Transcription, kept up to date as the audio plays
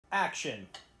Action.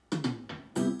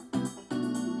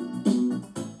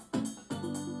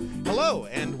 Hello,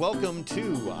 and welcome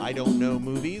to I Don't Know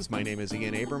Movies. My name is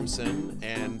Ian Abramson,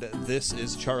 and this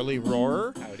is Charlie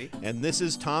Rohrer. Howdy. And this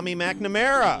is Tommy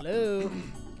McNamara. Hello.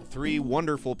 Three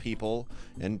wonderful people,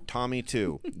 and Tommy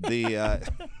too.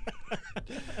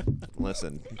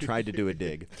 Listen, tried to do a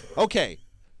dig. Okay,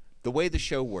 the way the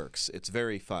show works, it's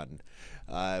very fun.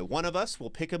 One of us will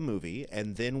pick a movie,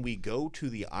 and then we go to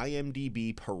the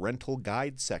IMDB parental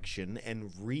guide section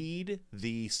and read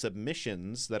the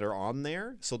submissions that are on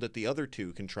there so that the other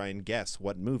two can try and guess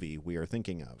what movie we are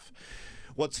thinking of.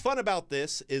 What's fun about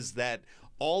this is that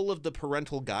all of the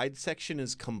parental guide section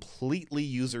is completely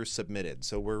user submitted.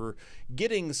 So we're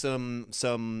getting some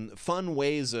fun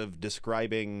ways of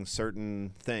describing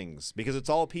certain things because it's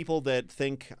all people that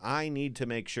think I need to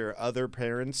make sure other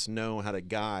parents know how to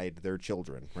guide their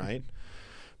children, right?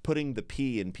 Putting the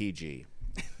P in PG.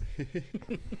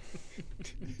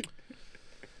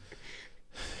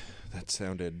 That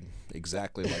sounded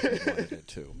exactly like I wanted it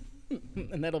to.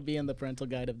 And that'll be in the parental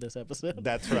guide of this episode.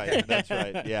 That's right. That's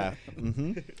right. Yeah.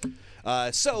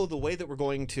 So the way that we're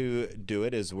going to do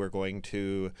it is we're going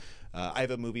to I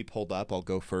have a movie pulled up. I'll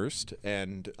go first,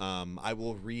 and I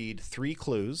will read three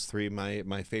clues,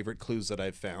 my favorite clues that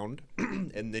I've found,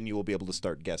 and then you will be able to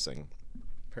start guessing.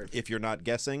 Perfect. If you're not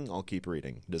guessing, I'll keep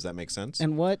reading. Does that make sense?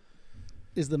 And what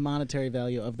is the monetary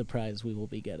value of the prize we will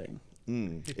be getting?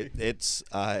 It's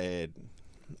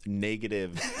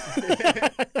negative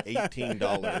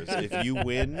 $18. If you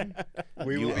win,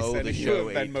 you owe the show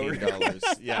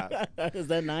 $18. Yeah. Is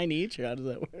that 9 each, or how does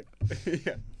that work?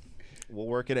 Yeah. We'll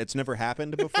work it. It's never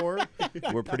happened before.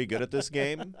 We're pretty good at this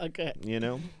game. Okay. You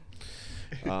know?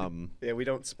 Yeah, we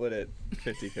don't split it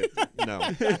 50-50. No.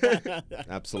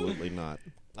 Absolutely not.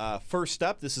 First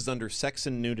up, this is under sex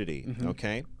and nudity,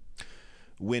 okay?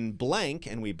 When blank,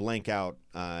 and we blank out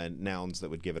nouns that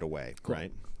would give it away,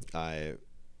 right?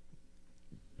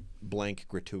 Blank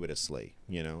gratuitously,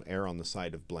 err on the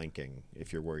side of blanking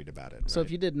if you're worried about it. So right?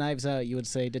 if you did Knives Out, you would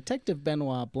say Detective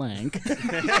Benoit blank.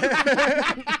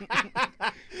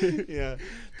 Yeah.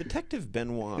 Detective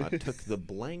Benoit took the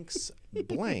blanks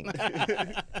blank.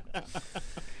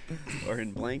 Or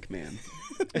in Blank Man.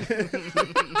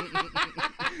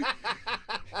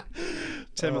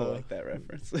 Tim will like that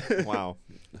reference. Wow.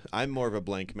 I'm more of a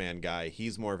Blank Man guy.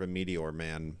 He's more of a Meteor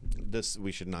Man.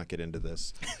 We should not get into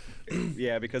this.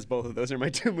 Yeah, because both of those are my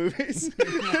two movies.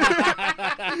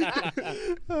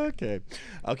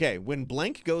 Okay. When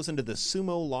blank goes into the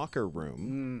sumo locker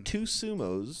room, two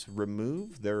sumos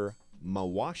remove their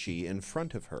mawashi in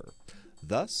front of her,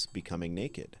 thus becoming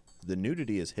naked. The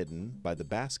nudity is hidden by the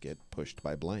basket pushed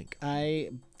by blank.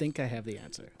 I think I have the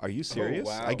answer. Are you serious?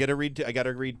 Oh, wow. I gotta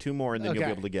read two more, and then you'll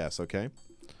be able to guess. Okay.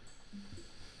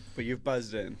 But you've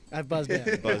buzzed in. I've buzzed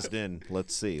in. Buzzed in.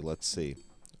 Let's see.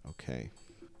 Okay.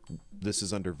 This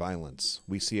is under violence.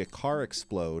 We see a car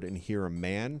explode and hear a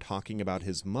man talking about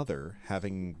his mother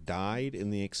having died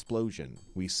in the explosion.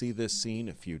 We see this scene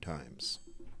a few times.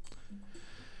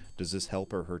 Does this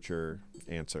help or hurt your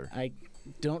answer? I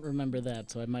don't remember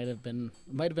that, so I might have been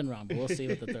wrong, but we'll see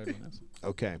what the third one is.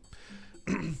 Okay.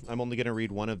 I'm only going to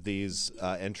read one of these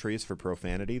entries for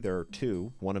profanity. There are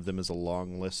two. One of them is a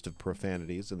long list of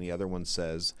profanities, and the other one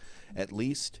says, at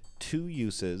least two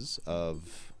uses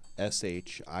of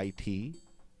SHIT,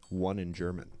 one in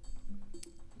German.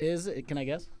 Can I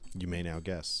guess? You may now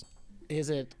guess. Is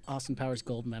it Austin Powers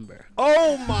Gold Member?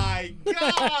 Oh my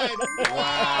God!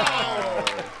 Wow!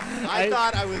 I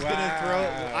thought I was gonna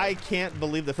throw. I can't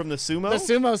believe that from the sumo. The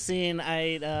sumo scene.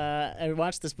 I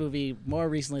watched this movie more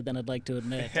recently than I'd like to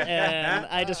admit, and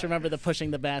I just remember the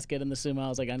pushing the basket in the sumo. I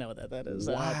was like, I know what that is.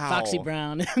 Wow. Foxy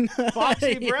Brown.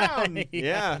 Foxy Brown.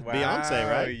 Yeah, Wow.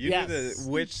 Beyonce, right? You Yes.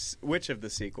 knew which of the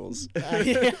sequels?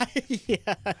 Yeah.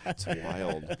 That's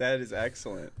wild. That is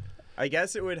excellent. I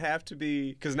guess it would have to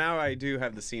be, because now I do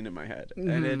have the scene in my head,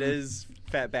 and it is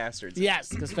Fat Bastards. Yes,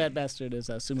 because Fat Bastard is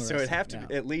a sumo. So it'd have to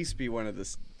yeah. at least be one of the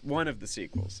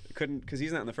sequels. It couldn't, because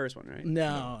he's not in the first one, right?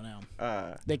 No.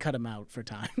 They cut him out for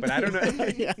time. But I don't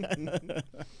know.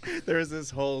 There was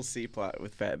this whole C plot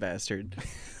with Fat Bastard.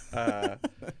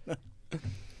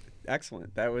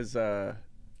 Excellent. That was.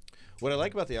 What I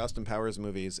like about the Austin Powers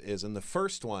movies is in the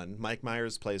first one, Mike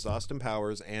Myers plays Austin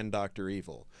Powers and Dr.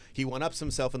 Evil. He one-ups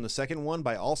himself in the second one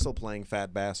by also playing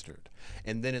Fat Bastard.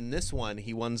 And then in this one,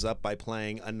 he ones up by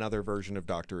playing another version of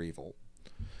Dr. Evil.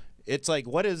 It's like,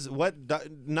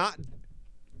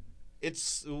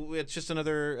 it's just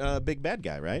another big bad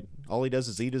guy, right? All he does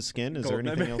is eat his skin. Is there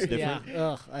anything else different? Yeah.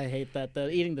 Ugh, I hate that. The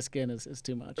eating the skin is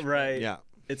too much. Right. Yeah.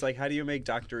 It's like, how do you make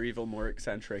Dr. Evil more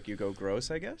eccentric? You go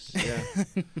gross, I guess.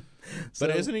 Yeah.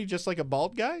 But isn't he just like a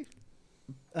bald guy?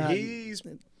 He's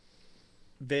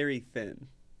very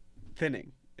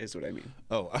thinning is what I mean.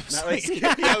 Oh, I was Not like,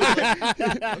 like- I was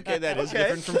like, okay, that is Okay.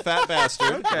 different from fat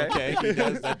bastard. Okay.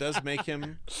 That does make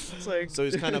him. It's like, So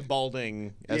he's kind of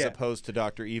balding as Yeah. opposed to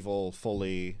Dr. Evil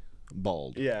fully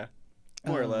bald. yeah,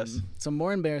 more or less. So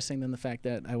more embarrassing than the fact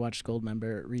that I watched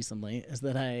Goldmember recently is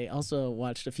that I also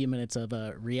watched a few minutes of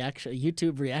a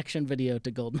YouTube reaction video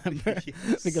to Goldmember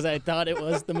because I thought it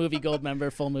was the movie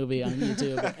Goldmember full movie on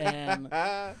YouTube, and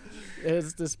it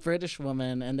was this British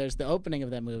woman, and there's the opening of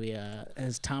that movie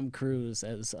as Tom Cruise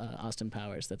as Austin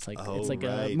Powers. That's like Oh, it's like a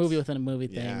right. movie within a movie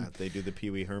thing. Yeah, they do the Pee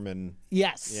Wee Herman.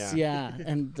 Yes, Yeah. yeah,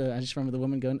 and I just remember the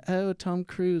woman going, "Oh, Tom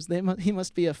Cruise, he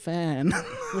must be a fan."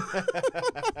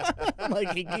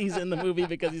 Like he's in the movie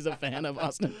because he's a fan of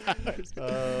Austin Powers.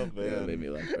 Oh That made me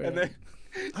laugh. And then,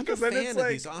 I'm a 'cause then fan it's of like-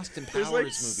 these Austin Powers there's like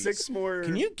movies. 6 more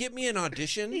Can you get me an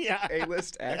audition? yeah,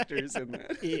 A-list actors in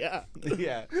that. yeah.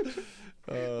 Yeah.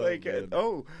 Like, man.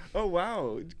 oh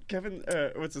wow, Kevin,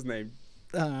 what's his name?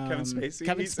 Kevin Spacey?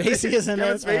 Kevin He's- Spacey is in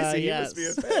Kevin it. Spacey, he yes. must be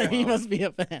a fan. He must be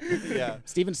a fan. Yeah.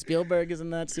 Steven Spielberg is in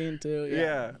that scene too.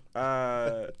 Yeah.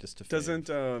 Just a fan. Doesn't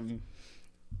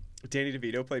Danny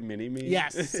DeVito play Mini-Me?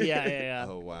 Yes. Yeah.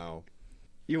 Oh wow.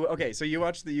 So you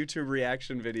watched the YouTube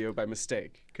reaction video by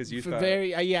mistake because you thought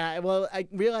Yeah. Well, I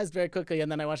realized very quickly, and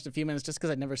then I watched a few minutes just because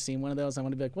I'd never seen one of those. I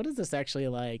want to be like, what is this actually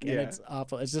like? And Yeah. it's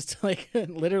awful. It's just like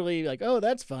literally like, oh,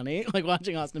 that's funny. Like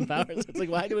watching Austin Powers. It's like,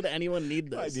 why would anyone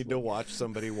need I this? need to watch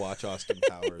somebody watch Austin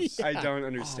Powers. I don't Oh, my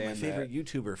understand favorite that.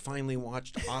 YouTuber finally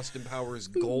watched Austin Powers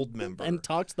Goldmember And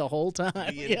talked the whole time.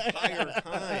 the entire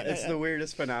time. It's the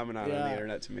weirdest phenomenon on Yeah. the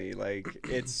internet to me. Like,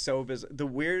 it's so bizarre. The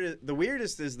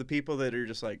weirdest is the people that are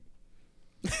just like,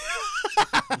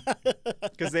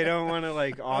 because they don't want to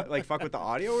like fuck with the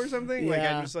audio or something. Like,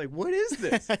 Yeah. I'm just like, what is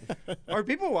this? Are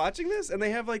people watching this? And they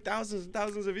have like thousands and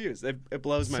thousands of views. It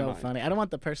blows my So mind. funny. I don't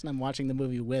want the person I'm watching the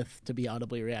movie with to be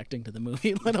audibly reacting to the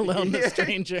movie, let alone the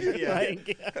stranger. Yeah.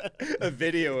 Like, A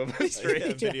video of a A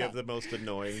strange. video of the most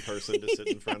annoying person to sit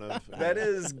in front of. That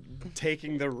is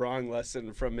taking the wrong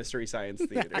lesson from Mystery Science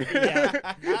Theater.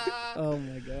 yeah. Oh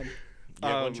my god. You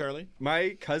have one, Charlie?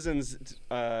 My cousins,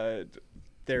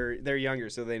 they're younger,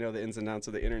 so they know the ins and outs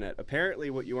of the internet. Apparently,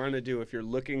 what you want to do if you're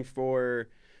looking for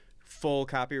full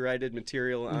copyrighted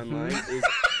material online is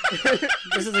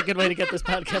This is a good way to get this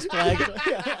podcast flagged.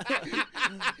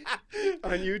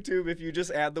 on YouTube. If you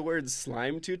just add the word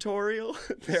slime tutorial,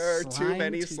 there are too Slime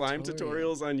many slime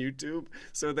tutorial. tutorials on YouTube,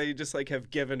 so they just like have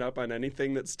given up on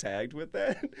anything that's tagged with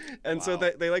that, and so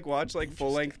Wow. they like watch like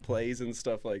full length plays and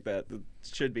stuff like that. That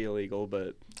should be illegal,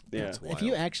 but yeah. That's If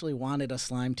you actually wanted a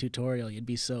slime tutorial, you'd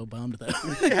be so bummed though.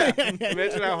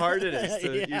 Imagine how hard it is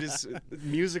to Yeah. you just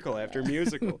musical after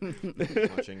musical.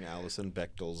 Watching Alison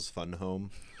Bechdel's Fun Home.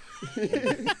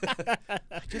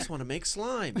 I just want to make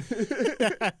slime.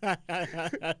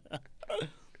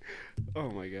 Oh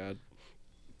my god.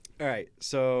 All right,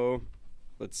 so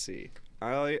let's see.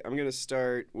 I'm going to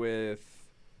start with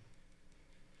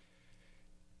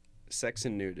sex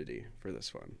and nudity for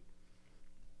this one.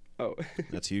 Oh,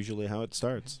 That's usually how it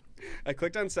starts. I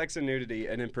clicked on sex and nudity,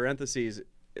 and in parentheses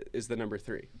is the number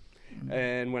 3.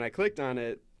 And when I clicked on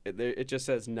it, it just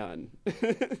says none.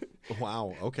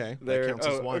 Wow. Okay. That There, counts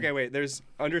as one. okay, wait. There's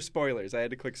under spoilers. I had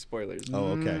to click spoilers.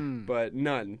 Oh, okay. But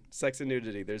none. Sex and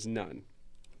nudity, there's none.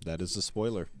 That is a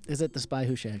spoiler. Is it The Spy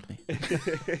Who Shagged Me?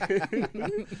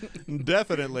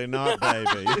 Definitely not,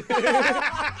 baby.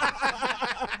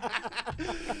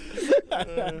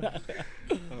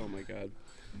 Oh my god.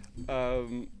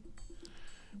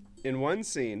 In one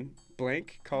scene,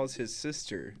 Blank calls his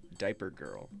sister Diaper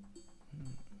Girl.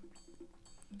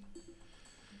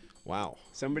 Wow.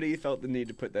 Somebody felt the need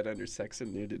to put that under sex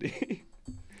and nudity.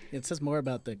 It says more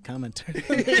about the commenter.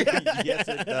 Yes,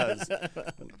 it does.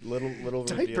 Little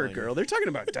Diaper revealing. Girl. They're talking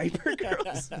about diaper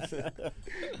girls.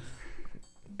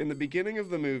 In the beginning of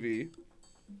the movie,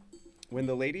 when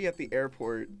the lady at the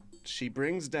airport, she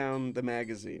brings down the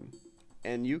magazine,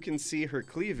 and you can see her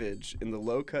cleavage in the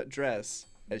low-cut dress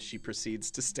as she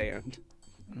proceeds to stand.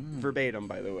 Verbatim,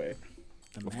 by the way.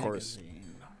 The Of course. magazine.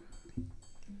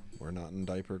 We're not in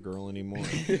Diaper Girl anymore.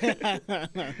 All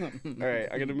right,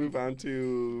 I'm going to move on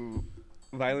to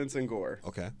violence and gore.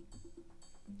 Okay.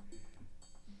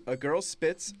 A girl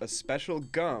spits a special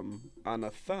gum on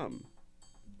a thumb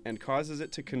and causes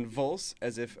it to convulse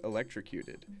as if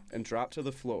electrocuted and drop to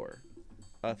the floor.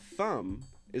 A thumb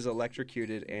is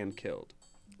electrocuted and killed.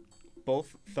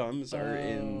 Both thumbs are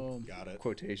in Got it.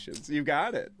 quotations. You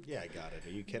got it. Yeah, I got it.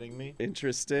 Are you kidding me?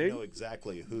 Interesting. I know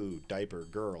exactly who Diaper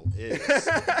Girl is.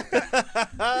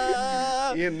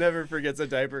 Ian never forgets a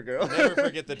diaper girl. Never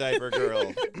forget the Diaper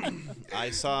Girl. I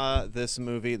saw this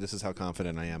movie. This is how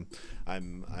confident I am.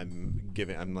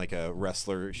 I'm like a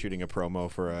wrestler shooting a promo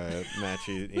for a match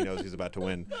he knows he's about to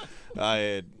win.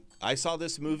 I saw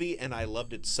this movie and I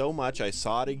loved it so much. I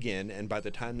saw it again, and by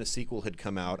the time the sequel had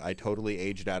come out, I totally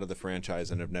aged out of the franchise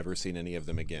and have never seen any of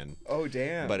them again. Oh,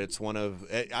 damn. But it's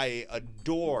I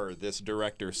adore this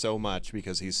director so much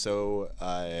because he's so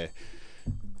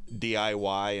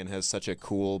DIY and has such a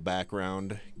cool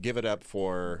background. Give it up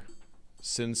for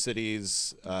Sin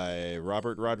City's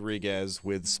Robert Rodriguez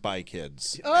with Spy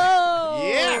Kids. Oh,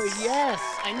 Yes! yes.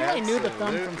 I knew the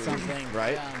thumb from Absolutely. something.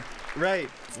 Right? Yeah. Right.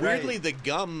 Weirdly, the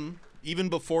gum, even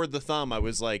before the thumb, I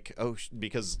was like, oh,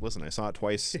 because, listen, I saw it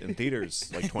twice in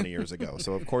theaters like 20 years ago,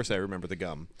 so of course I remember the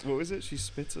gum. What was it? She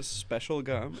spits a special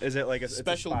gum? Is it like a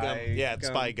Special it's a gum. spy Yeah, it's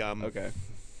spy gum. Okay.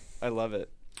 I love it.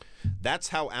 That's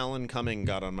how Alan Cumming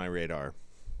got on my radar.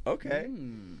 Okay.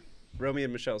 Romeo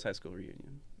and Michelle's high school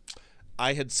reunion.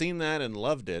 I had seen that and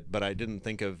loved it, but I didn't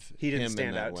think of He didn't him stand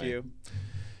in that out way. to you?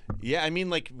 Yeah, I mean,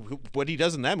 like, what he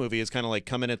does in that movie is kind of like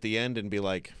come in at the end and be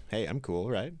like, hey, I'm cool,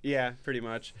 right? Yeah, pretty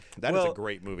much. That is Well, a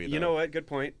great movie, though. You know what? Good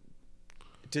point.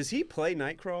 Does he play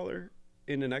Nightcrawler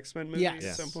in an X-Men movie Yes.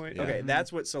 at some point? Yeah. Okay,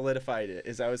 that's what solidified it.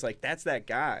 Is I was like, that's that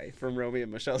guy from Romeo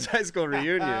and Michelle's high school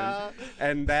reunion,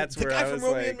 and that's The where guy I from was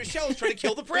Romeo like, and Michelle is trying to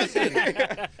kill the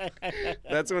president.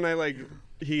 that's when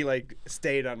he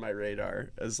stayed on my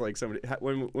radar as like somebody.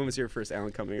 When was your first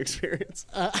Alan Cumming experience?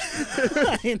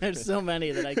 I mean, there's so many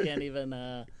that I can't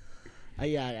even.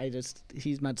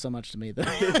 He's meant so much to me that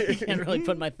I can't really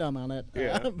put my thumb on it.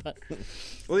 Yeah. But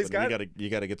Well, he's got. you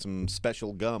gotta get some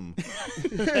special gum.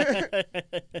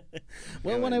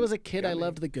 when I was a kid, I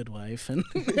loved The Good Wife, and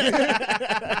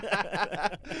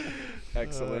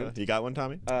Excellent. You got one,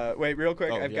 Tommy? Wait, real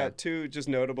quick. Oh, I've yeah. got two just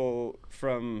notable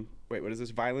from. Wait, what is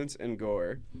this? Violence and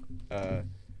gore.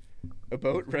 A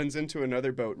boat runs into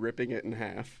another boat, ripping it in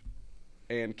half,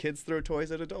 and kids throw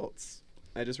toys at adults.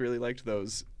 I just really liked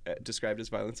those described as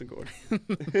violence and gore.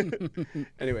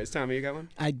 Anyways, Tommy, you got one?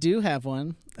 I do have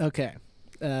one. Okay.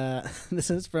 This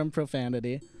is from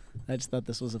Profanity. I just thought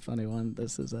this was a funny one.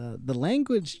 This is the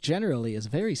language generally is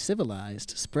very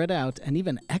civilized, spread out, and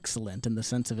even excellent in the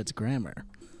sense of its grammar.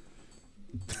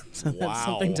 So that's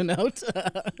something to note.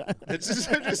 It's just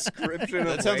a description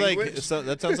That of sounds language.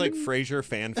 that sounds like Frasier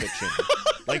fan fiction.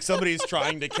 Like somebody's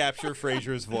trying to capture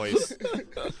Frasier's voice.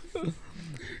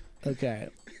 Okay.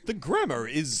 The grammar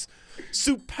is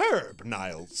superb,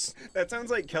 Niles. That sounds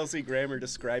like Kelsey Grammer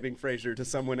describing Frasier to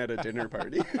someone at a dinner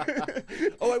party.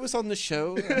 Oh, I was on the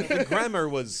show. The grammar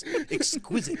was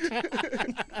exquisite.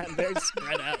 Very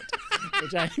spread out,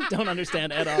 which I don't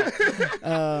understand at all.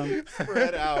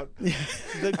 Spread out.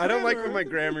 I don't like when my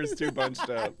grammar's too bunched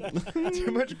up.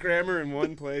 Too much grammar in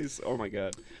one place. Oh my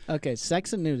god. Okay,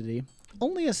 sex and nudity.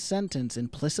 Only a sentence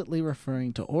implicitly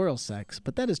referring to oral sex,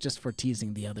 but that is just for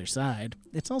teasing the other side.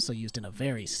 It's also used in a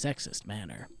very sexist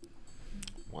manner.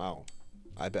 Wow.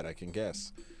 I bet I can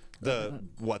guess.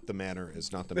 What the manner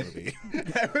is, not the movie.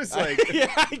 I was like,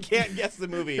 Yeah, I can't guess the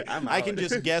movie. I'm I can out.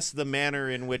 just guess the manner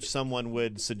in which someone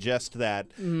would suggest that.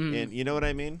 And you know what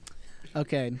I mean?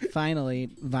 Okay, finally,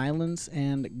 violence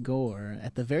and gore.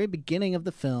 At the very beginning of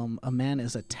the film, a man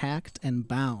is attacked and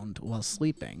bound while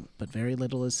sleeping, but very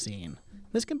little is seen.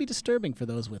 This can be disturbing for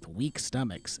those with weak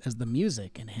stomachs, as the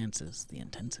music enhances the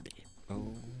intensity.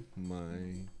 Oh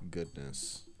my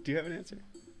goodness. do you have an answer?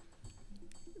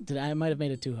 I might have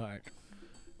made it too hard.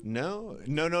 No.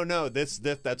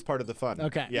 That's part of the fun.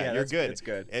 Okay. Yeah, Yeah, you're that's- good. it's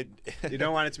good. It, You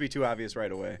don't want it to be too obvious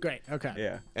right away. Great, okay.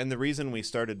 Yeah. and the reason we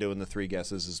started doing the 3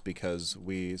 guesses is because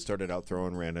we started out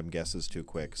throwing random guesses too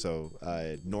quick. So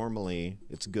normally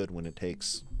it's good when it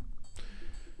takes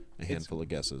a handful of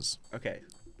guesses. Okay.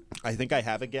 I think I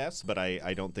have a guess, but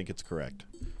I don't think it's correct.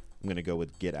 I'm going to go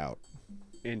with Get Out.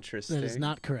 Interesting. That is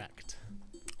not correct.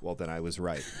 Well, then I was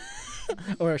right.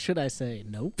 Or should I say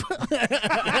nope? Look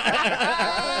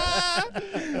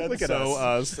at so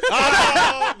us.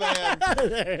 Oh, man.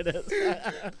 There it is.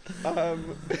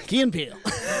 Key and Peele.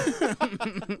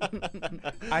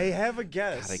 I have a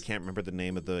guess. God, I can't remember the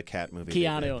name of the cat movie.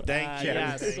 Keanu. Thank you.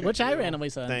 Yes, Thank which I you. randomly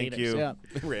saw in Thank theaters. you. Yeah.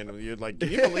 Randomly, you're like,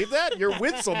 can you believe that? You're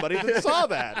with somebody that saw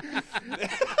that.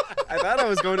 I thought I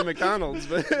was going to McDonald's,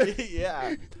 but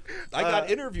Yeah. I got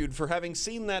interviewed for having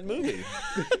seen that movie.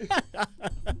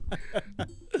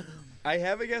 I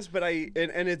have a guess, but and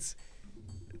it's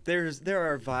there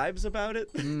are vibes about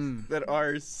it that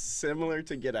are similar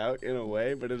to Get Out in a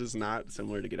way, but it is not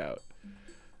similar to Get Out.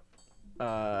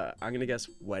 I'm gonna guess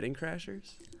Wedding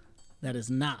Crashers. That is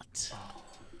not.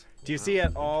 Do you see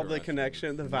at all the Interesting.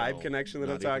 connection, the vibe No, connection that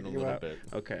I'm not even a talking little about? bit.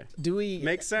 Okay. Do we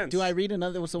Makes sense. Do I read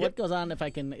another? So what goes on if I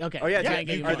can? Okay. Oh, yeah, try yeah, and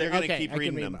get you- more. they're gonna Okay, keep I can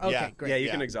reading read them. more. Okay, Yeah. great. Yeah, you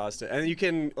Yeah. can exhaust it, and you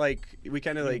can like we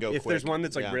kind of like go if there's quick. one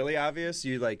that's like Yeah. really obvious,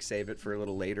 you like save it for a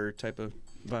little later type of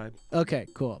vibe. Okay,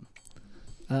 cool.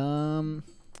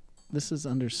 This is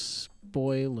under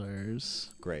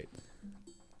spoilers. Great.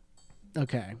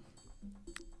 Okay.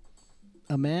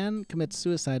 A man commits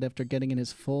suicide after getting in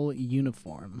his full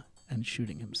uniform and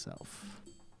shooting himself.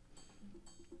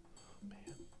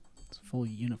 It's full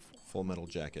uniform. Full Metal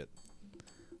Jacket.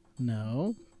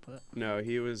 No, but No,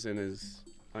 he was in his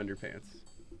underpants.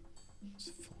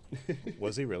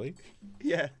 Was he really?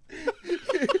 Yeah.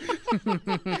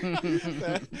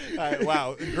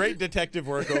 Wow, great detective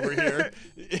work over here.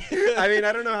 I mean,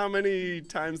 I don't know how many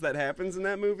times that happens in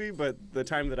that movie, but the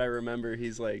time that I remember,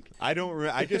 he's like, I don't.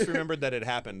 I just remembered that it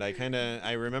happened.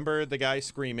 I remember the guy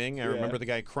screaming. I Yeah. remember the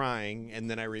guy crying, and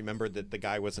then I remembered that the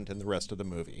guy wasn't in the rest of the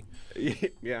movie.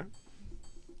 yeah.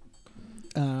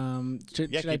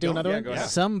 should I keep do going. another Yeah, one? go ahead.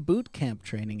 Some boot camp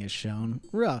training is shown.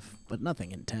 Rough, but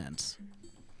nothing intense.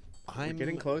 I'm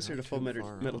Getting closer not to Full too Metal,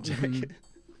 far metal off. Jacket.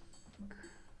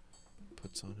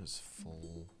 Puts on his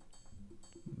full.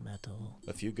 Metal.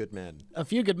 A Few Good Men. A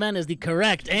Few Good Men is the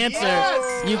correct answer.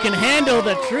 Yes! You can handle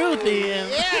the truth, Ian.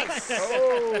 Yes.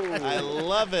 Oh, I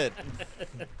love it.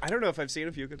 I don't know if I've seen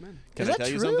A Few Good Men. Can Is I that tell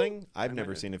you true? something? I've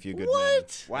never seen A Few Good Men.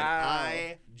 What? Wow. And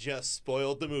I just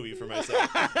spoiled the movie for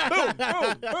myself. Boom,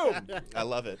 boom, boom. I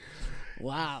love it.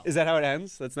 Wow. Is that how it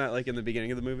ends? That's not like in the beginning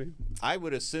of the movie? I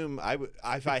would assume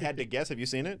if I had to guess, have you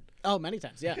seen it? Oh, many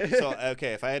times, yeah. So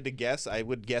okay, if I had to guess, I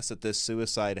would guess that this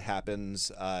suicide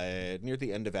happens near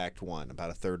the end of Act 1, about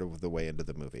a third of the way into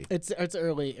the movie. It's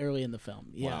early in the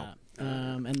film, yeah.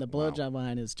 Wow. And the blowjob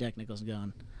line is Jack Nicholson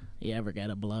going, "You ever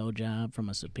get a blowjob from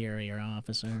a superior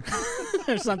officer?"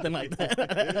 or something like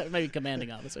that. Maybe commanding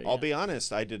officer. I'll yeah. be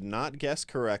honest, I did not guess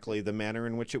correctly the manner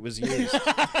in which it was used.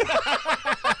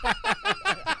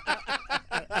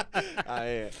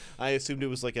 I assumed it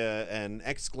was like an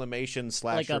exclamation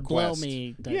slash like a request. blow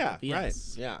me type Yeah, of,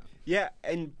 yes. right. Yeah. Yeah,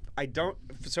 and I don't.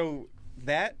 So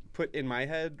that put in my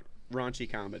head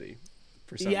raunchy comedy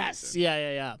for some Yes, reason.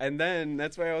 yeah. And then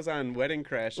that's why I was on Wedding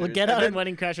Crashers. Well, Get And Out then- and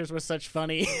Wedding Crashers were such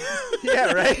funny.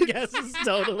 Yeah, right? Yes, it's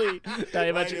totally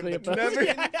diametrically Right, opposed. never-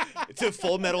 Yeah. It's a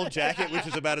Full Metal Jacket, which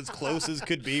is about as close as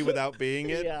could be without being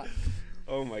it. Yeah.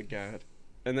 Oh my god.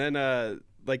 And then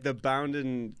like the bound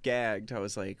and gagged, I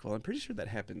was like, well, I'm pretty sure that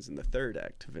happens in the third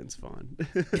act of Vince Vaughn.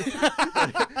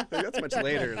 Like, that's much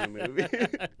later in the movie.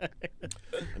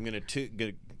 I'm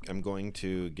going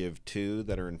to give two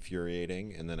that are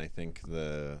infuriating, and then I think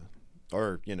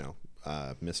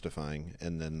mystifying,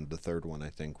 and then the third one I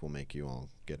think will make you all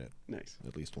get it. Nice.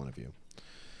 At least one of you.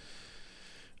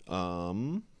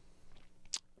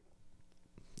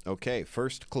 Okay,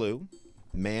 first clue.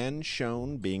 Man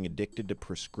shown being addicted to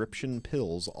prescription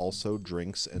pills also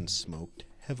drinks and smoked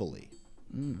heavily.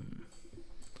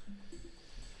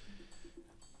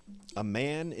 A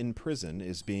man in prison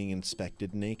is being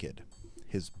inspected naked.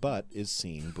 His butt is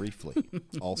seen briefly.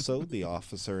 Also, the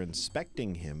officer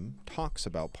inspecting him talks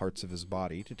about parts of his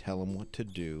body to tell him what to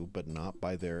do, but not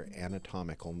by their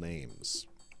anatomical names.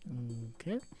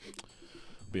 Okay.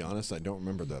 Be honest, I don't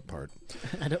remember that part.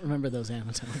 I don't remember those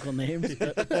anatomical names.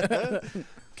 But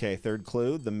Okay, third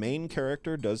clue. The main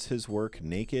character does his work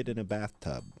naked in a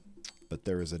bathtub, but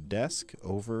there is a desk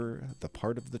over the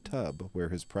part of the tub where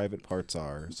his private parts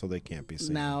are, so they can't be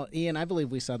seen. now, Ian, I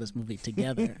believe we saw this movie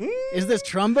together. Is this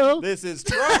Trumbo? This is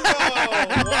Trumbo!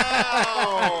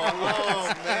 Wow!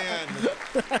 Oh, man.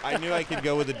 I knew I could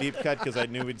go with a deep cut because I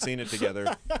knew we'd seen it together.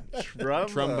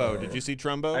 Trumbo. Did you see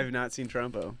Trumbo? I've not seen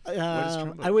Trumbo. What is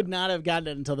Trumbo? I would not have gotten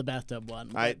it until the bathtub one.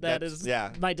 But that that's- is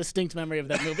yeah. my distinct memory of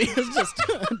that movie. It's just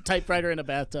a typewriter in a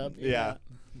bathtub. Yeah.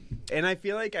 And I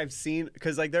feel like I've seen,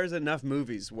 because like there's enough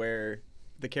movies where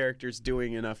the character's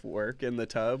doing enough work in the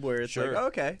tub where it's Sure. like,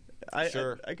 okay,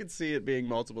 Sure. I could see it being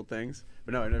multiple things.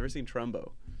 But no, I've never seen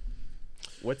Trumbo.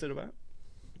 What's it about?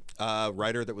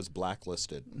 Writer that was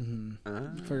blacklisted.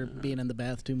 For being in the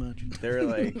bath too much. They're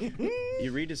like,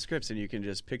 you read his scripts and you can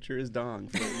just picture his dong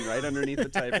floating right underneath the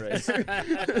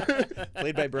typewriter.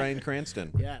 Played by Bryan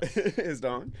Cranston. Yes. His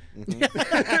dong?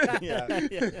 Yeah.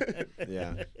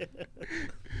 Yeah.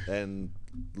 And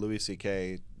Louis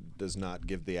C.K. does not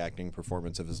give the acting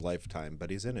performance of his lifetime,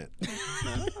 but he's in it.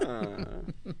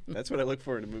 That's what I look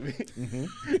for in a movie.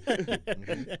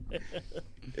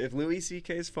 If Louis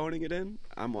C.K.'s phoning it in,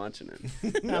 I'm watching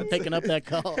it. I'm picking up that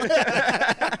call.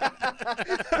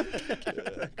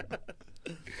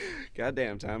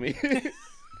 Goddamn, Tommy.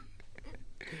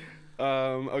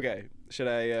 Okay, should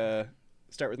I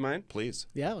start with mine? Please.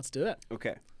 Yeah, let's do it.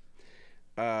 Okay.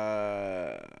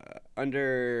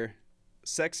 Under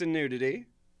sex and nudity,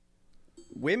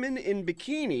 women in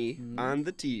bikini on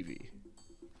the TV.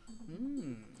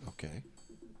 Okay.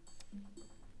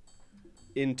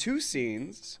 In 2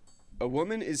 scenes, a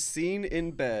woman is seen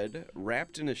in bed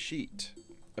wrapped in a sheet,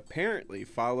 apparently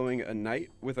following a night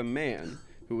with a man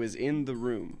who is in the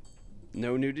room.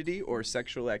 No nudity or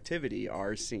sexual activity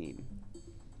are seen.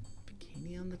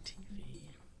 Bikini on the TV.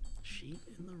 Sheet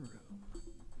in the room.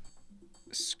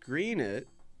 Screen It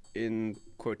in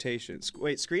quotations.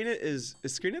 Wait, Screen It is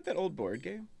Screen It that old board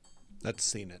game? That's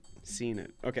Seen It. Seen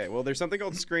It. Okay, well, there's something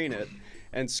called Screen It,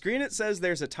 and Screen It says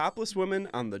there's a topless woman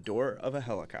on the door of a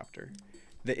helicopter.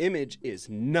 The image is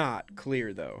not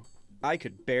clear, though. I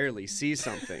could barely see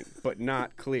something, but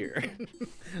not clear.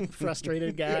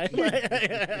 Frustrated guy.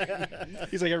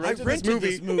 He's like, I I rented rented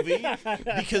this movie.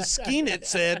 because Skeen It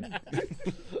said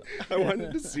I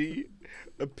wanted to see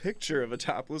a picture of a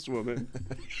topless woman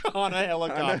on a on a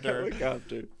helicopter.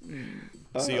 helicopter.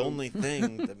 It's the only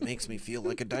thing that makes me feel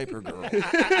like a diaper girl.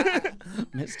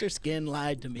 Mr. Skin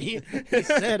lied to me. He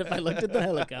said if I looked at the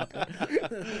helicopter.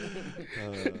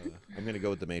 I'm going to go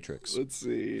with The Matrix. Let's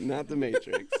see, not The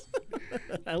Matrix.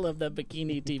 I love that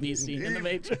bikini TV scene in The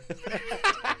Matrix.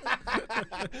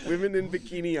 Women in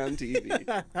bikini on TV.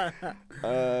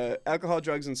 Alcohol,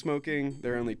 drugs, and smoking.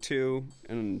 There are only 2,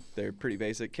 and they're pretty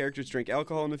basic. Characters drink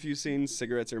alcohol in a few scenes.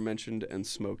 Cigarettes are mentioned and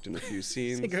smoked in a few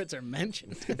scenes. Cigarettes are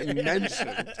mentioned. Mentioned.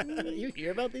 You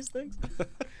hear about these things?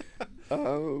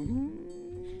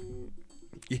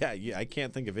 Yeah, I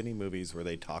can't think of any movies where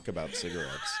they talk about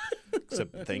cigarettes,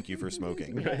 except thank you for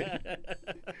smoking.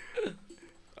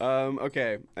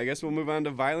 Okay, I guess we'll move on to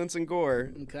violence and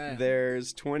gore. Okay.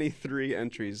 There's 23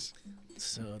 entries.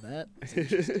 So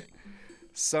that.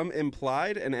 Some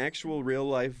implied and actual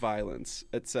real-life violence,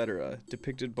 etc.,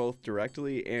 depicted both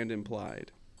directly and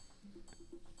implied.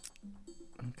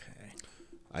 Okay.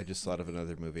 I just thought of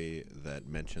another movie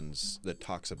that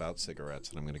talks about cigarettes,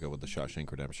 and I'm going to go with The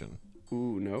Shawshank Redemption.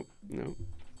 Ooh, nope.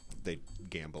 They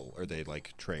gamble, or they,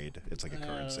 trade. It's like a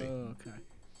currency. Oh, okay.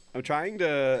 I'm trying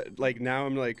to, now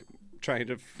I'm, trying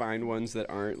to find ones that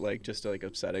aren't, just,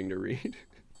 upsetting to read.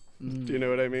 Do you know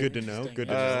what I mean? Good to know. Good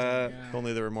to know. Yeah. If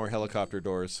only there were more helicopter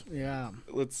doors. Yeah.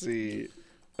 Let's see.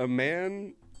 A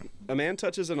man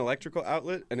touches an electrical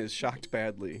outlet and is shocked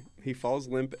badly. He falls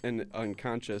limp and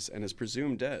unconscious and is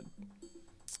presumed dead.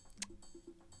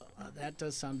 That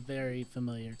does sound very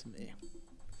familiar to me.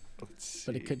 Let's see.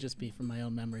 But it could just be from my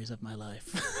own memories of my life.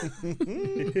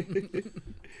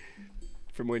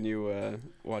 From when you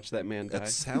watched that man die. That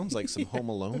sounds like some Home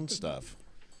Alone stuff.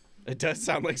 It does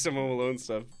sound like some Home Alone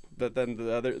stuff. But then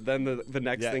the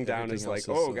next thing down is everything else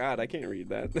like, is oh God, I can't read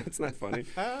that. That's not funny.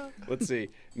 Let's see.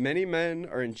 Many men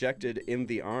are injected in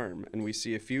the arm, and we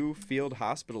see a few field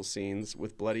hospital scenes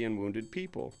with bloody and wounded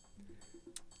people.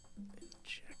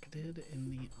 Injected in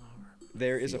the arm.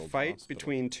 There is a Field fight hospital.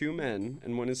 between 2 men,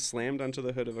 and one is slammed onto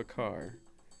the hood of a car.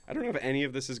 I don't know if any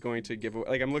of this is going to give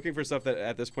away. I'm looking for stuff that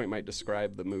at this point might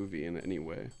describe the movie in any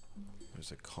way.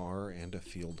 There's a car and a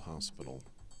field hospital.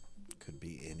 Could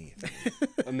be anything.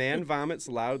 A man vomits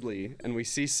loudly, and we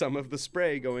see some of the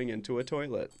spray going into a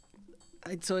toilet.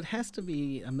 So it has to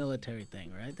be a military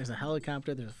thing, right? There's a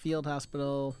helicopter, there's a field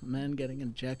hospital, men getting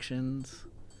injections.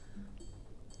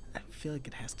 I feel like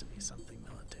it has to be something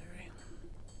military.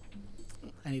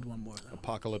 I need one more, though.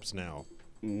 Apocalypse Now.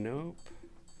 Nope.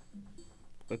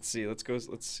 Let's see. Let's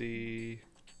see.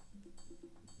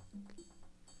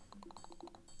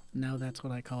 Now that's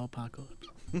what I call apocalypse.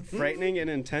 Frightening and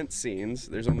intense scenes.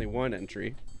 There's only 1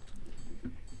 entry.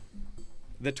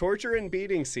 The torture and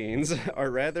beating scenes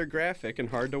are rather graphic and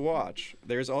hard to watch.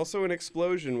 There's also an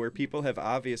explosion where people have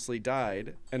obviously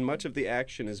died, and much of the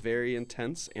action is very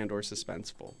intense and or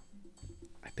suspenseful.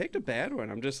 I picked a bad one.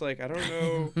 I'm just like, I don't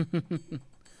know.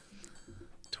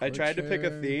 I tried to pick a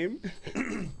Torture.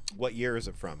 theme. What year is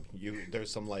it from?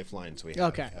 There's some lifelines we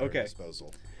have Okay. at our Okay.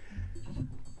 disposal.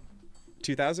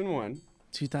 2001.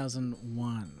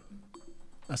 2001.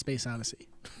 A Space Odyssey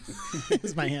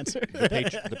is my answer.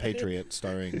 The Patriot,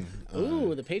 starring.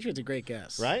 Ooh, The Patriot's a great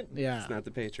guess. Right? Yeah. It's not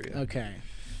The Patriot. Okay.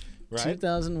 Right?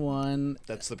 2001.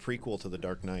 That's the prequel to The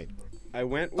Dark Knight. I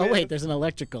went with... Oh, wait, there's an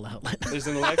electrical outlet. There's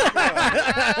an electrical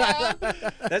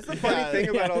outlet. That's the funny thing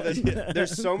about all this.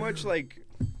 There's so much,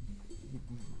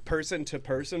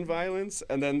 person-to-person violence,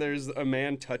 and then there's a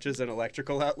man touches an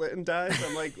electrical outlet and dies.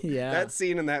 I'm like, Yeah. that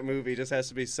scene in that movie just has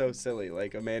to be so silly,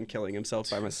 like a man killing himself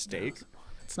by mistake.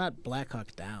 It's not Black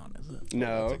Hawk Down, is it?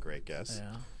 No. That's a great guess.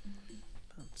 Yeah.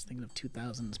 I was thinking of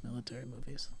 2000s military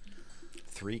movies.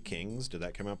 Three Kings. Did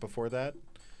that come out before that?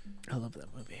 I love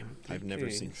that movie. I've never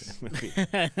seen Kings.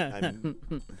 that movie.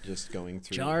 I'm just going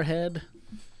through. Jarhead.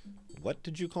 What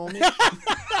did you call me?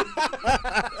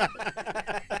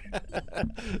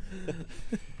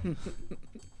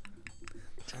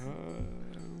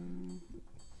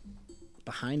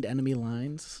 Behind Enemy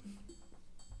Lines.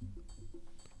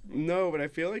 No, but I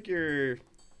feel like you're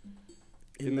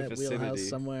in the that wheelhouse vicinity.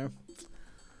 somewhere.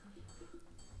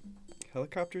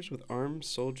 Helicopters with armed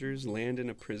soldiers land in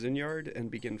a prison yard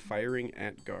and begin firing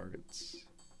at guards.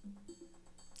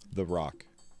 The Rock.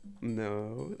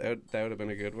 No, that would have been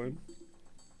a good one.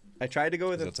 I tried to go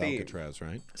with a That's theme. Alcatraz,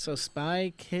 right? So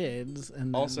Spy Kids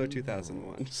and Also then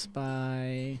 2001.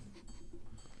 Spy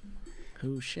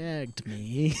Who Shagged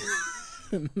Me.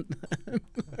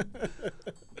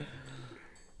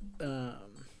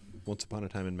 Once Upon a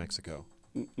Time in Mexico.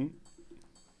 Mm-mm.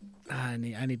 I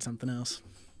need something else.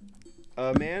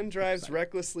 A man drives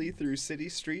recklessly through city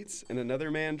streets, and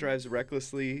another man drives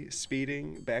recklessly,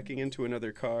 speeding, backing into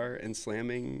another car, and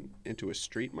slamming into a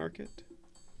street market.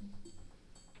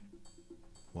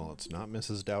 Well, it's not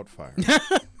Mrs. Doubtfire.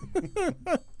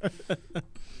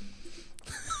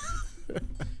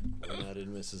 We're not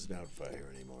in Mrs.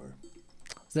 Doubtfire anymore.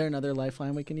 Is there another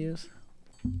lifeline we can use?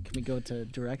 Can we go to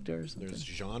director or something? There's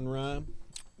genre,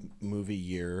 movie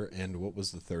year, and what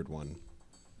was the third one?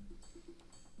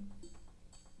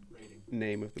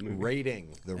 Name of the movie. Rating.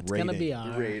 The It's rating. gonna be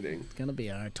R. Rating. It's gonna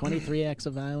be R. 23 acts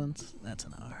of violence. That's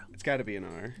an R. It's got to be an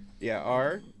R. Yeah,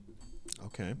 R.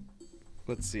 Okay.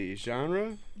 Let's see.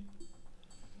 Genre.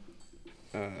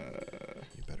 You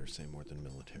better say more than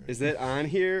military. Is that on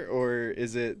here, or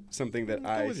is it something that Go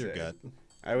I with say? your gut.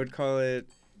 I would call it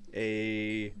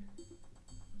a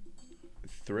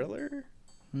thriller,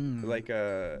 like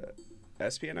a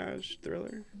espionage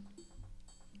thriller.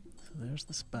 So there's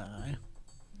the spy.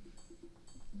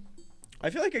 I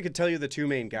feel like I could tell you the two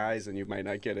main guys, and you might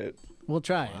not get it. We'll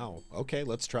try it. Wow. Okay,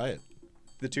 let's try it.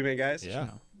 The two main guys? Yeah.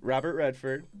 Robert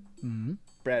Redford, Mm-hmm.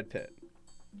 Brad Pitt.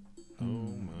 Oh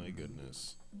my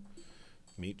goodness.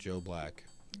 Meet Joe Black.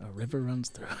 A river runs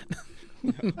through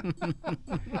it.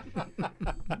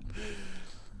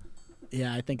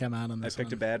 Yeah, I think I'm out on I this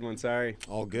picked a one. bad one. Sorry.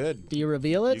 All good. Do you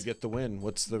reveal it? You get the win.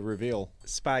 What's the reveal?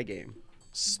 Spy Game.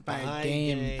 Spy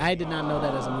game. I did not know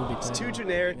that as a movie. It's title. too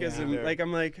generic as Yeah. like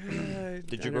I'm like.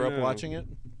 Did you grow up watching it?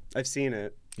 I've seen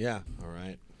it. Yeah. All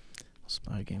right.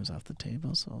 Spy game's off the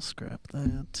table, so I'll scrap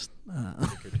that.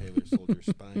 Baker Taylor Soldier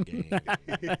Spy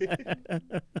Game.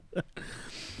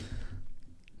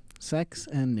 Sex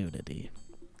and nudity.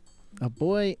 A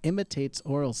boy imitates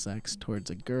oral sex towards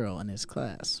a girl in his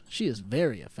class. She is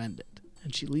very offended,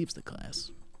 and she leaves the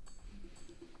class.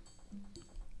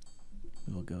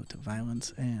 We will go to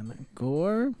violence and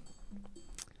gore.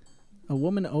 A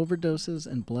woman overdoses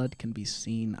and blood can be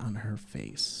seen on her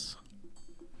face.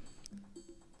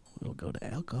 We'll go to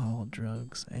alcohol,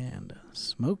 drugs, and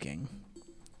smoking.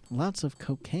 Lots of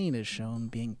cocaine is shown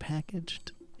being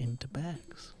packaged into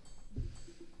bags.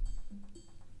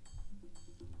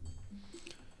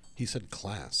 He said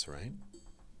class, right?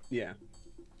 Yeah.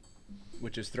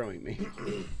 Which is throwing me.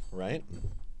 Right?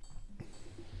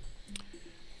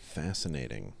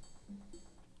 Fascinating.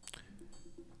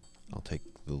 I'll take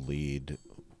the lead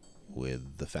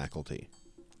with the faculty.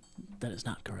 That is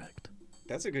not correct.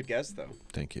 That's a good guess, though.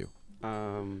 Thank you.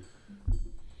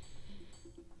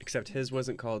 Except his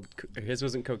wasn't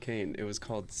cocaine. It was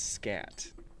called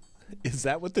scat. Is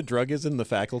that what the drug is in the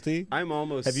faculty? I'm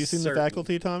almost. Have you seen certain. the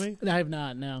faculty, Tommy? I have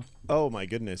not, no. Oh my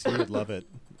goodness, you would love it.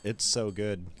 It's so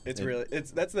good. That's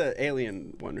the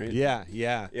alien one, right? Yeah,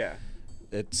 yeah. Yeah.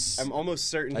 It's. I'm almost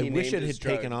certain. I He wish named it his had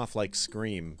drug. taken off like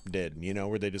Scream did. You know,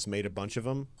 where they just made a bunch of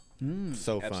them.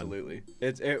 So fun. Absolutely.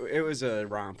 It was a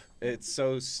romp. It's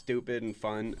so stupid and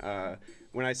fun.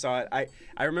 When I saw it,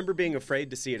 I remember being afraid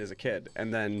to see it as a kid,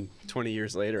 and then 20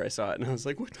 years later I saw it and I was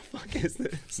like, what the fuck is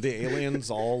this? The aliens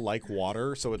all like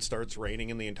water, so it starts raining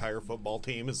and the entire football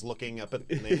team is looking up at,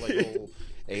 and they have like little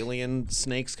alien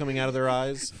snakes coming out of their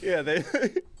eyes. Yeah,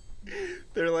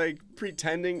 they're like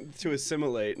pretending to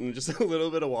assimilate and just a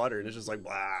little bit of water and it's just like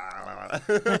blah.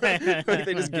 Like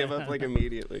they just give up like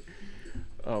immediately.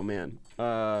 Oh man.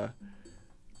 Oh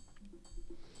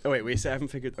wait, we haven't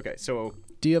figured. Okay, so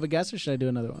Do you have a guess, or should I do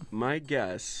another one? my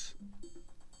guess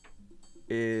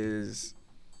is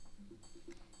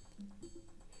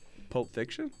Pulp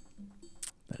Fiction.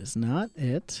 That is not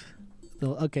it.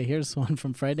 Okay, here's one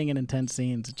from Frightening and Intense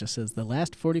Scenes. It just says, the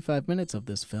last 45 minutes of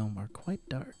this film are quite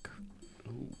dark.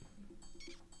 Ooh.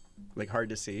 Like hard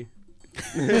to see.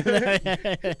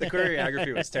 The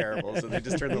choreography was terrible, so they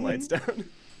just turned the lights down.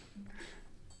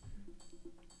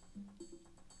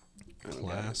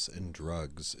 Class and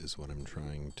drugs is what I'm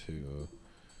trying to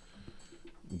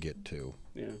get to.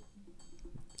 Yeah.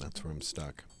 That's where I'm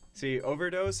stuck. See,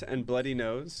 overdose and bloody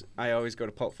nose, I always go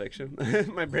to Pulp Fiction.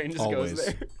 My brain just Always. goes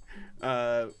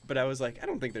there. But I was like, I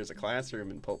don't think there's a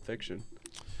classroom in Pulp Fiction.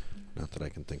 Not that I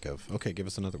can think of. Okay, give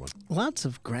us another one. Lots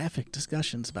of graphic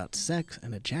discussions about sex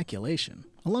and ejaculation,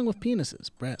 along with penises,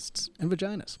 breasts, and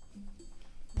vaginas.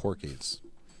 Porky's.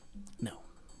 No.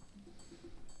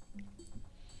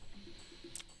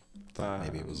 Thought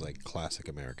maybe it was like classic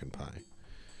American Pie.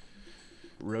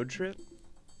 Road Trip?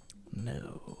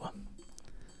 No.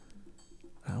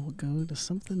 I will go to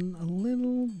something a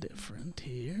little different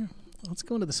here. Let's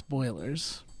go into the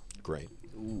spoilers. Great.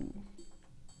 Ooh.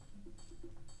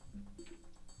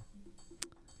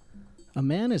 A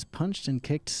man is punched and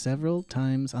kicked several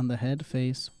times on the head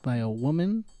face by a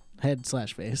woman.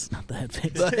 Head/face, not the head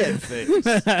face. The head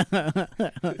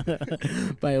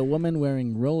face. By a woman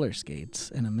wearing roller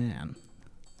skates and a man.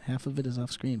 Half of it is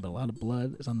off screen, but a lot of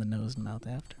blood is on the nose and mouth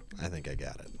after. I think I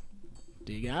got it.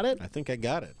 Do you got it? I think I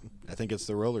got it. I think it's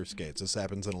the roller skates. This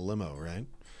happens in a limo, right?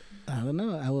 I don't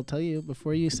know. I will tell you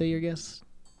before you say your guess.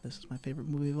 This is my favorite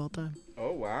movie of all time.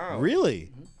 Oh, wow. Really?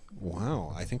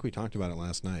 Wow. I think we talked about it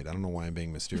last night. I don't know why I'm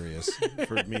being mysterious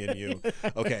for me and you.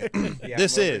 Okay. Yeah,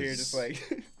 This I'm over is here just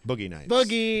like Boogie Nights.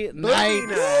 Boogie Nights.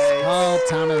 Nights. Paul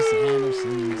Thomas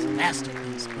Anderson's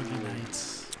masterpiece, Boogie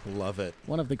Nights. Love it.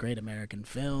 One of the great American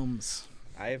films.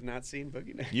 I have not seen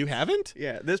Boogie Nights. You haven't?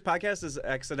 Yeah, this podcast is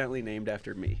accidentally named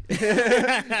after me because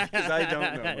I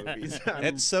don't know movies.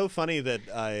 It's so funny that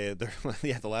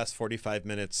the last 45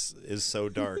 minutes is so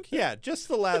dark. Yeah, just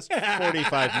the last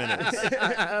 45 minutes.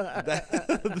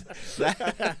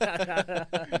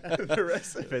 The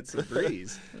rest of it's a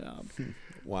breeze.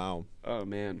 Wow. Oh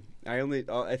man, I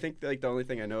think like the only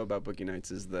thing I know about Boogie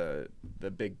Nights is the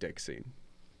big dick scene.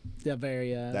 Yeah,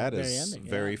 very. That very is ending,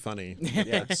 very yeah. funny.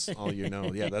 That's all you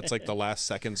know. Yeah, that's like the last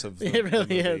seconds of the, It really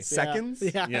the movie. is. Seconds?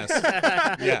 Yeah. Yes.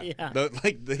 Yeah.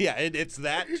 It's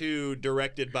that too,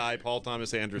 directed by Paul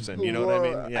Thomas Anderson. You know what I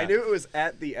mean? Yeah. I knew it was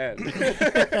at the end. I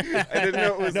didn't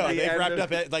know it was No, the they've end wrapped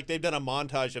of... up like they've done a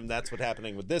montage of that's what's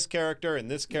happening with this character and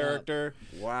this character.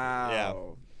 Wow. Yeah.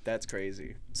 That's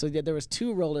crazy. So yeah, there was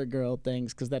two roller girl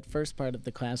things because that first part of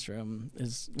the classroom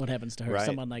is what happens to her. Right.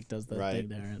 Someone like does the Right. thing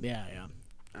there. Yeah, yeah.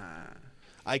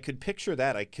 I could picture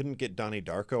that. I couldn't get Donnie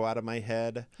Darko out of my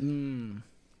head.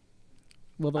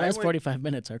 Well, the last 45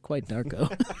 minutes are quite darko.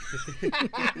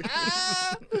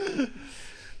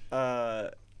 I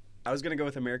was gonna go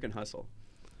with American Hustle.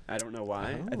 I don't know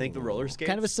why. I think the roller skates.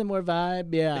 Kind of a similar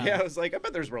vibe, yeah. Yeah, I was like, I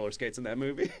bet there's roller skates in that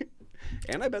movie,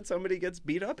 and I bet somebody gets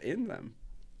beat up in them.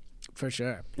 For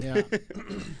sure. Yeah.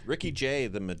 Ricky Jay,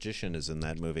 the magician, is in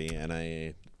that movie, and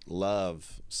I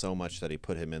love so much that he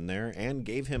put him in there and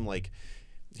gave him like.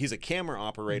 He's a camera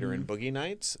operator in Boogie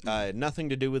Nights. Nothing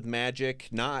to do with magic.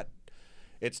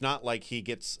 It's not like he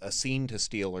gets a scene to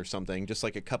steal or something. Just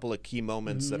like a couple of key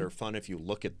moments that are fun if you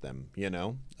look at them, you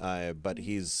know. But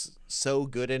he's so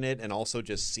good in it, and also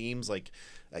just seems like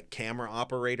a camera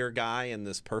operator guy in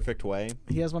this perfect way.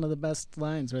 He has one of the best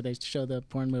lines where they show the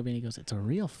porn movie and he goes, "It's a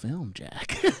real film,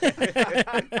 Jack."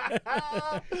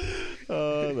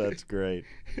 Oh, that's great.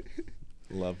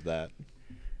 Love that.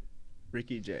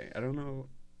 Ricky Jay. I don't know.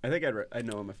 I think I'd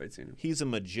know him if I'd seen him. He's a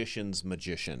magician's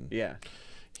magician. Yeah.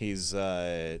 He's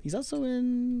also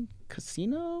in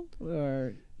Casino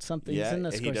or something. yeah, He's in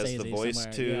a he does the Scorsese voice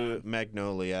somewhere. to Yeah.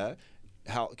 Magnolia.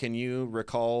 How can you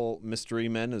recall Mystery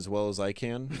Men as well as I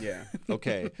can? Yeah.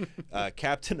 Okay.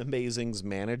 Captain Amazing's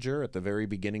manager at the very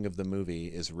beginning of the movie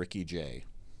is Ricky Jay.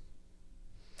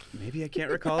 Maybe I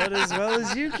can't recall it as well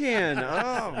as you can.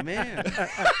 Oh man.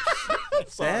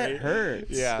 That hurts.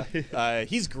 Yeah.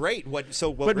 He's great. What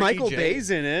But Ricky Michael Jay,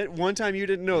 Bay's in it. One time you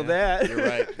didn't know that. You're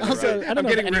right. You're Also, right. I don't I'm know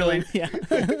if getting anyone, really- yeah,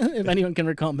 if anyone can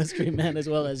recall Mystery Men as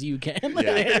well as you can.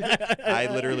 Yeah. I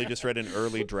literally just read an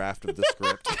early draft of the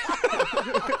script.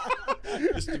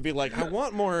 Just to be like, I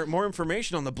want more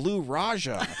information on the Blue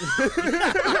Raja.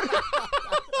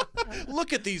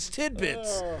 Look at these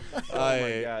tidbits. Oh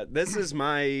my god. This is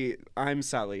I'm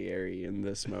Salieri in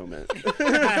this moment.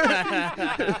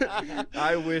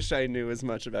 I wish I knew as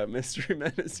much about Mystery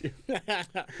Men as you.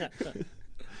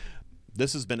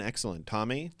 This has been excellent.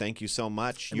 Tommy, thank you so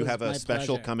much. It You was have a my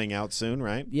special pleasure. coming out soon,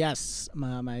 right? Yes,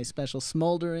 my special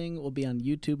Smoldering will be on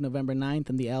YouTube November 9th,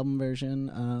 and the album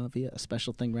version via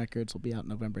Special Thing Records will be out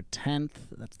November 10th.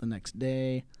 That's the next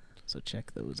day, so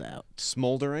check those out.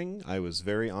 Smoldering. I was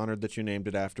very honored that you named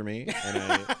it after me.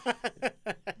 And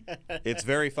it's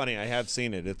very funny. I have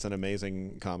seen it. It's an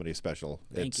amazing comedy special.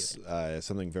 Thank it's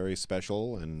something very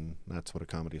special, and that's what a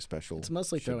comedy special It's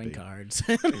mostly should throwing be. cards.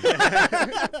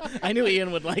 I knew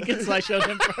Ian would like it, so I showed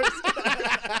him first.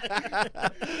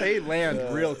 They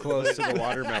land real close to the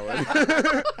watermelon.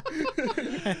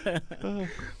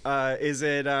 Is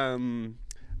it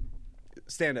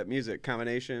stand-up music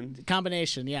combination?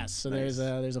 Combination, yes. So there's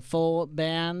a full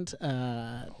band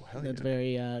that's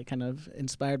very kind of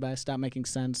inspired by Stop Making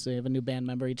Sense. So you have a new band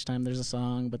member each time there's a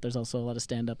song, but there's also a lot of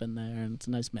stand-up in there, and it's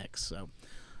a nice mix. So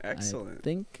Excellent. I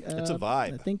think It's a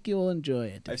vibe. I think you'll enjoy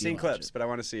it. I've seen clips, but I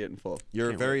want to see it in full. You're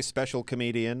a Can't very wait. special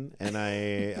comedian, and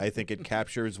I think it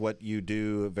captures what you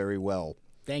do very well.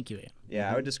 Thank you, Ian.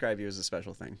 Yeah, I would describe you as a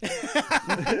special thing.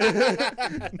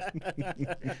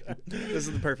 This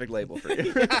is the perfect label for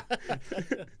you.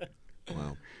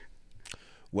 Wow.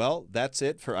 Well, that's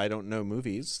it for I Don't Know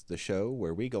Movies, the show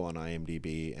where we go on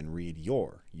IMDb and read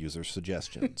your user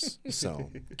suggestions.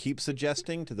 So keep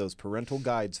suggesting to those parental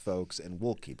guides, folks, and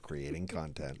we'll keep creating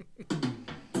content.